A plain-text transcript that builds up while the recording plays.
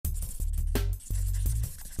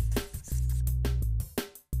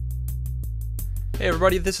Hey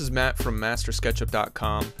everybody, this is Matt from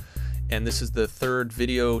MasterSketchup.com, and this is the third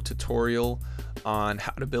video tutorial on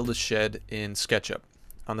how to build a shed in SketchUp.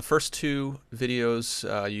 On the first two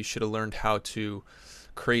videos, you should have learned how to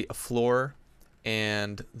create a floor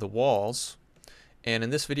and the walls, and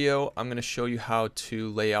in this video I'm going to show you how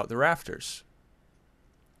to lay out the rafters.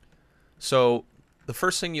 So the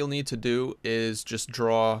first thing you'll need to do is just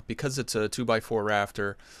draw, because it's a 2x4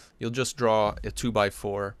 rafter, you'll just draw a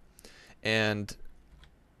 2x4, and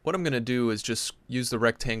what I'm going to do is just use the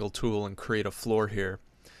rectangle tool and create a floor here,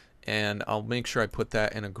 and I'll make sure I put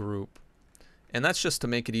that in a group. And that's just to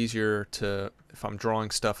make it easier to, if I'm drawing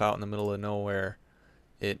stuff out in the middle of nowhere,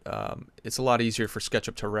 it's a lot easier for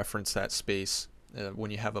SketchUp to reference that space when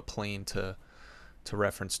you have a plane to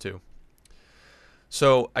reference to.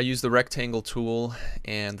 So I use the rectangle tool,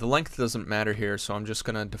 and the length doesn't matter here, so I'm just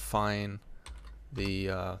going to define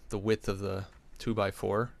the width of the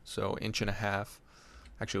 2x4, so 1.5 inches.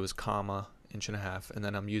 Actually, it was comma, 1.5 inches, and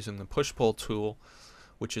then I'm using the push-pull tool,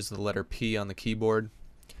 which is the letter P on the keyboard,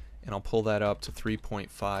 and I'll pull that up to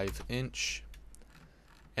 3.5 inch,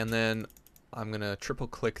 and then I'm going to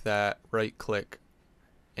triple-click that, right-click,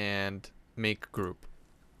 and make group.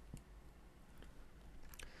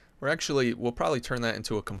 We'll probably turn that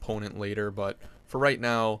into a component later, but for right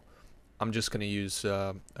now, I'm just going to use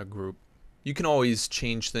a group. You can always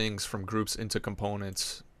change things from groups into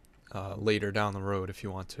components later down the road if you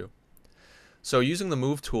want to. So using the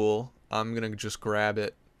move tool, I'm going to just grab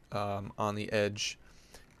it on the edge,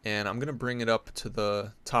 and I'm going to bring it up to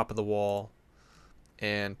the top of the wall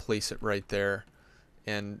and place it right there.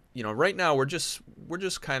 And right now we're just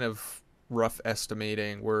kind of rough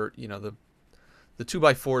estimating. The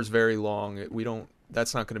 2x4 is very long.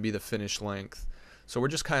 That's not going to be the finished length. So we're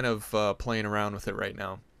just kind of playing around with it right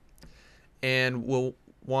now. And we'll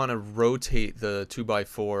want to rotate the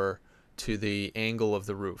 2x4 to the angle of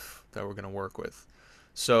the roof that we're going to work with.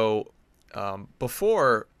 So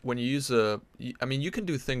before, when you use you can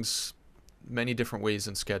do things many different ways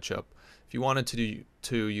in SketchUp. If you wanted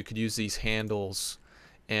you could use these handles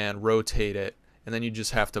and rotate it, and then you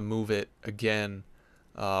just have to move it again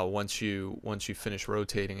once you finish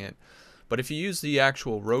rotating it. But if you use the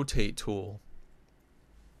actual rotate tool,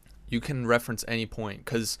 you can reference any point,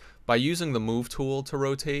 because by using the move tool to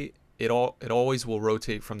rotate, it always will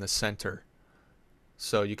rotate from the center.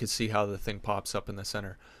 So you can see how the thing pops up in the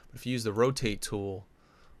center. But if you use the rotate tool,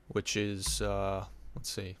 which is let's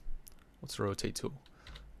see, what's the rotate tool?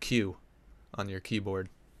 Q on your keyboard.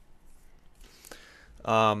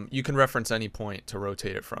 You can reference any point to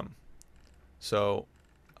rotate it from. So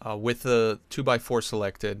with the 2x4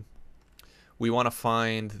 selected, we want to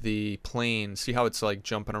find the plane. See how it's like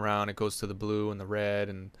jumping around? It goes to the blue and the red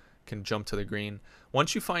and can jump to the green.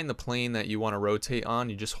 Once you find the plane that you want to rotate on,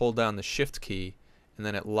 you just hold down the shift key, and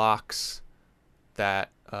then it locks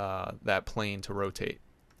that plane to rotate.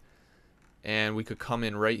 And we could come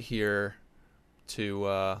in right here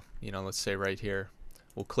to let's say right here.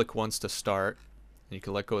 We'll click once to start, and you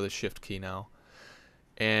can let go of the shift key now.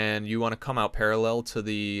 And you want to come out parallel to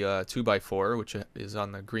the 2x4, which is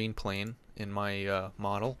on the green plane in my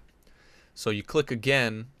model. So you click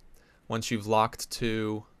again once you've locked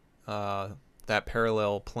to that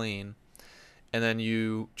parallel plane, and then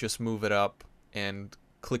you just move it up and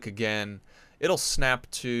click again. It'll snap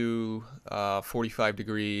to 45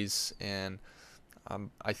 degrees, and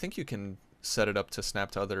I think you can set it up to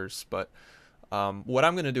snap to others, but what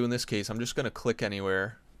I'm going to do in this case, I'm just going to click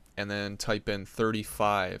anywhere and then type in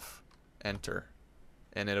 35, enter,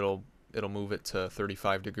 and it'll move it to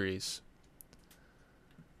 35 degrees.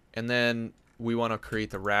 And then we want to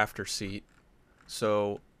create the rafter seat,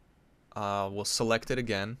 so we'll select it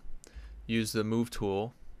again, use the move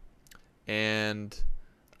tool, and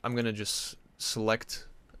I'm going to just select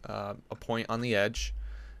a point on the edge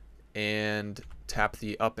and tap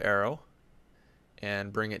the up arrow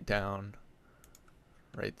and bring it down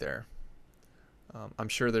right there. I'm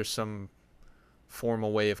sure there's some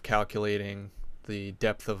formal way of calculating the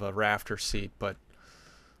depth of a rafter seat, but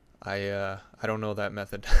I don't know that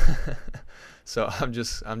method. So I'm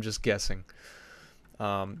just guessing.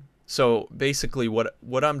 So basically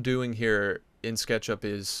what I'm doing here in SketchUp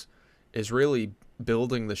is really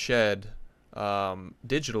building the shed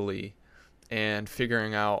digitally and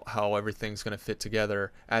figuring out how everything's going to fit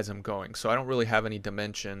together as I'm going. So I don't really have any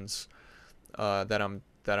dimensions that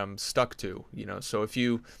I'm stuck to, So if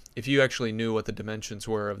you actually knew what the dimensions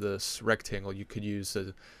were of this rectangle, you could use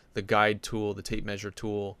the guide tool, the tape measure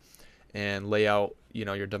tool, and lay out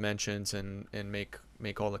your dimensions and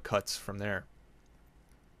make all the cuts from there.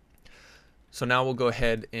 So now we'll go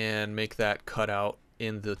ahead and make that cutout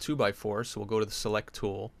in the 2x4, so we'll go to the select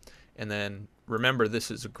tool, and then remember this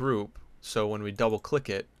is a group, so when we double click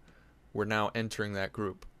it, we're now entering that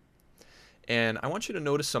group. And I want you to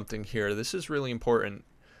notice something here. This is really important,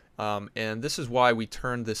 and this is why we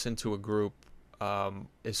turned this into a group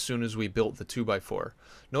as soon as we built the 2x4.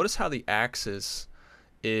 Notice how the axis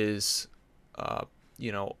is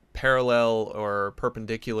parallel or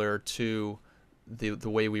perpendicular to the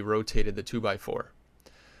way we rotated the 2x4.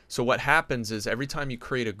 So what happens is every time you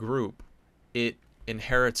create a group, it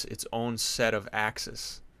inherits its own set of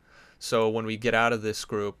axes. So when we get out of this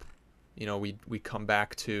group, we come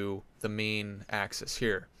back to the main axis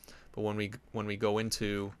here. But when we go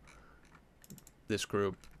into this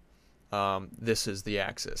group, this is the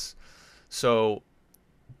axis. So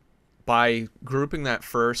by grouping that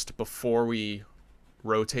first before we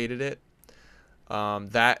rotated it,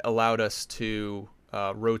 that allowed us to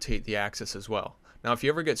rotate the axis as well. Now if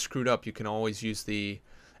you ever get screwed up, you can always use the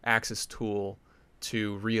axis tool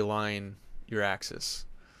to realign your axis,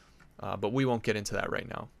 but we won't get into that right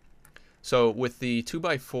now. So with the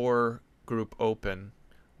 2x4 group open,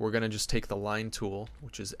 we're going to just take the line tool,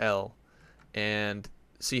 which is L, and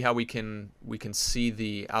see how we can see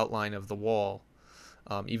the outline of the wall,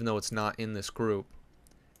 even though it's not in this group.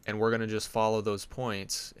 And we're going to just follow those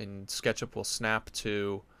points, and Sketchup will snap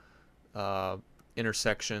to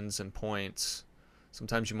intersections and points.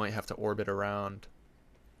 Sometimes you might have to orbit around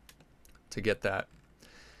to get that.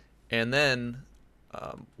 And then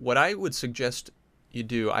what I would suggest you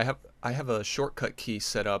do, I have a shortcut key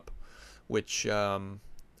set up which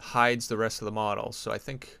hides the rest of the model. So I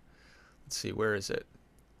think, let's see, where is it?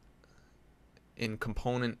 In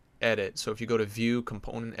component edit. So if you go to view,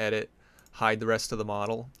 component edit, hide the rest of the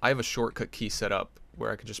model, I have a shortcut key set up where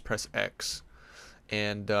I can just press X.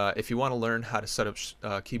 And if you want to learn how to set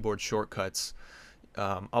up keyboard shortcuts,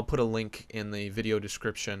 I'll put a link in the video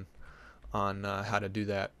description on how to do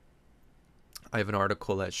that. I have an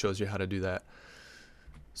article that shows you how to do that.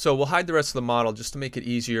 So we'll hide the rest of the model just to make it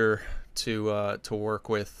easier to work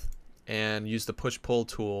with, and use the push-pull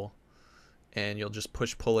tool, and you'll just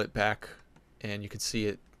push-pull it back, and you can see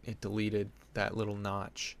it deleted that little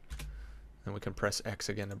notch. And we can press X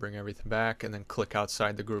again to bring everything back, and then click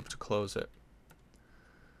outside the group to close it.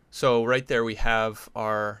 So right there we have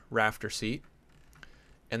our rafter seat,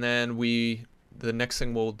 and then the next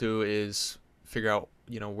thing we'll do is figure out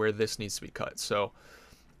where this needs to be cut. So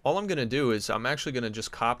all I'm going to do is I'm actually going to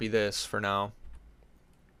just copy this for now.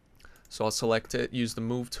 So I'll select it, use the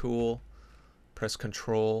move tool, press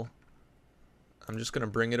Control. I'm just going to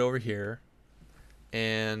bring it over here,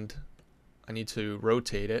 and I need to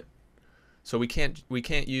rotate it. So we can't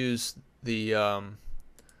use the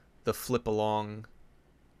flip along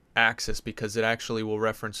axis because it actually will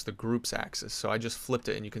reference the group's axis. So I just flipped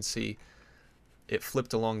it, and you can see it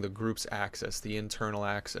flipped along the group's axis, the internal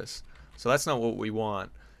axis. So that's not what we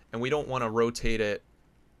want, and we don't want to rotate it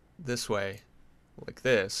this way like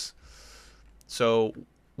this. So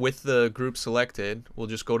with the group selected, we'll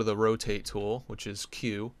just go to the rotate tool, which is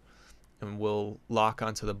Q, and we'll lock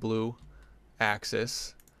onto the blue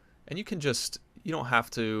axis. And you don't have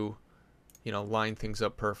to line things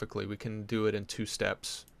up perfectly. We can do it in 2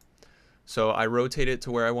 steps. So I rotate it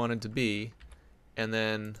to where I want it to be, and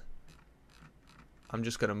then I'm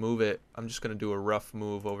just going to move it. I'm just going to do a rough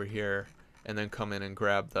move over here, and then come in and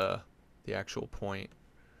grab the actual point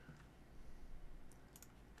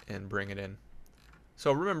and bring it in.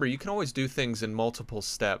 So remember, you can always do things in multiple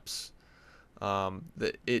steps.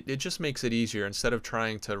 It just makes it easier instead of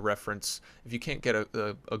trying to reference. If you can't get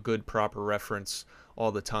a good proper reference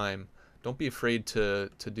all the time, don't be afraid to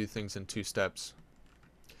do things in 2 steps.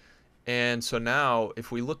 And so now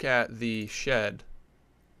if we look at the shed,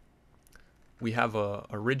 we have a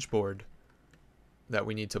ridge board that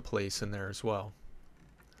we need to place in there as well.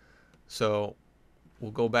 So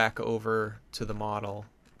we'll go back over to the model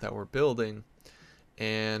that we're building,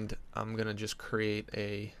 and I'm gonna just create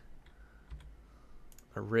a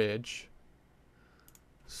ridge.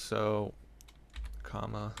 So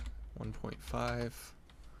comma 1.5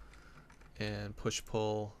 and push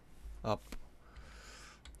pull up,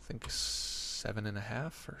 I think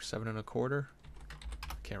 7.5 or 7.25.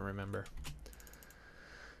 I can't remember.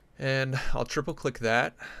 And I'll triple click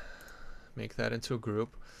that, make that into a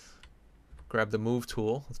group, grab the move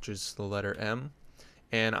tool, which is the letter M,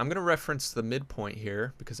 and I'm going to reference the midpoint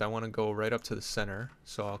here because I want to go right up to the center.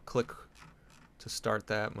 So I'll click to start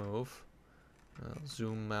that move. I'll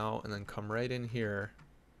zoom out and then come right in here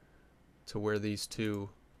to where these two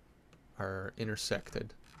are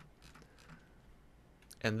intersected.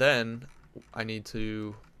 And then I need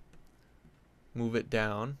to move it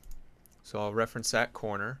down So I'll reference that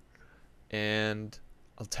corner, and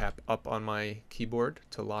I'll tap up on my keyboard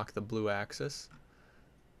to lock the blue axis,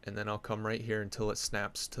 and then I'll come right here until it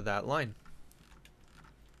snaps to that line.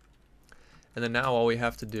 And then now all we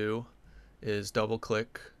have to do is double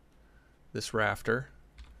click this rafter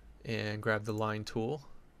and grab the line tool,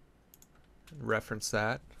 reference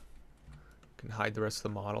that. You can hide the rest of the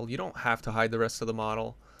model. You don't have to hide the rest of the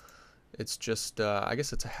model. It's just, I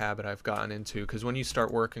guess it's a habit I've gotten into, because when you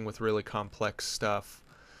start working with really complex stuff,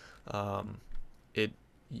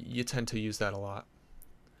 you tend to use that a lot.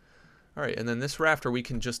 Alright, and then this rafter we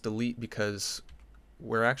can just delete because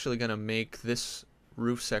we're actually going to make this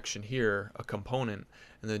roof section here a component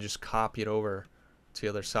and then just copy it over to the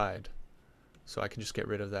other side. So I can just get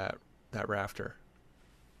rid of that rafter.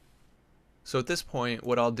 So at this point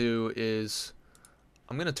what I'll do is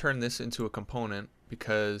I'm going to turn this into a component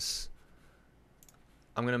because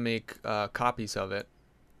I'm going to make copies of it.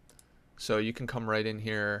 So you can come right in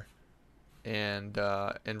here and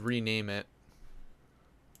rename it.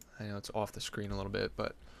 I know it's off the screen a little bit,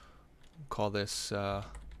 but we'll call this the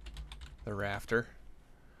rafter.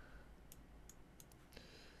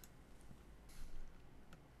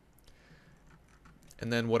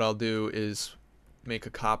 And then what I'll do is make a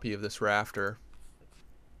copy of this rafter.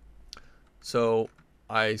 So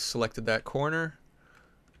I selected that corner.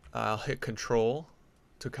 I'll hit Control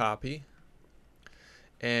to copy,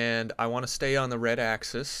 and I want to stay on the red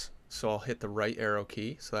axis, so I'll hit the right arrow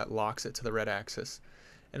key, so that locks it to the red axis.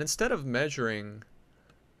 And instead of measuring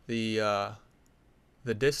the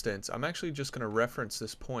distance, I'm actually just going to reference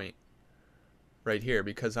this point right here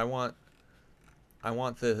because I want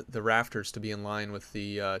the rafters to be in line with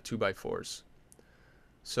the 2x4s.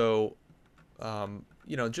 So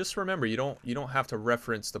you know, just remember you don't have to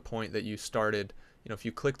reference the point that you started. You know, if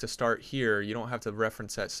you click to start here, you don't have to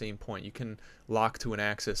reference that same point. You can lock to an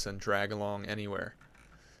axis and drag along anywhere.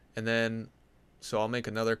 And then, so I'll make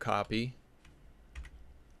another copy.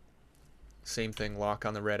 Same thing, lock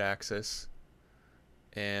on the red axis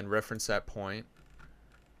and reference that point.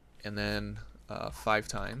 And then 5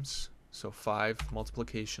 times. So 5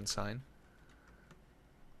 multiplication sign.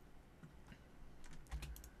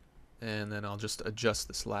 And then I'll just adjust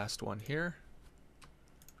this last one here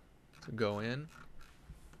to go in.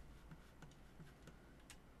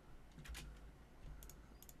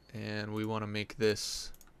 And we want to make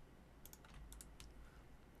this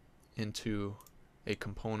into a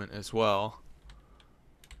component as well.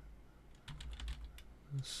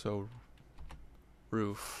 So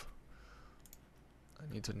roof.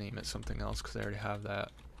 I need to name it something else because I already have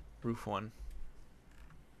that roof one.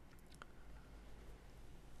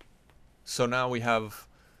 So now we have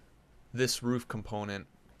this roof component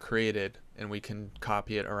created, and we can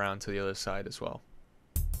copy it around to the other side as well.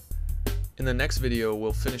 In the next video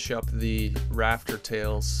we'll finish up the rafter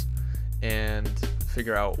tails and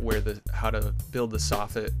figure out how to build the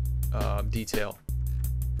soffit detail.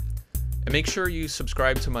 And make sure you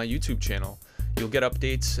subscribe to my YouTube channel. You'll get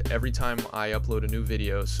updates every time I upload a new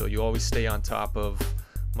video, so you always stay on top of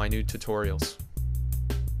my new tutorials.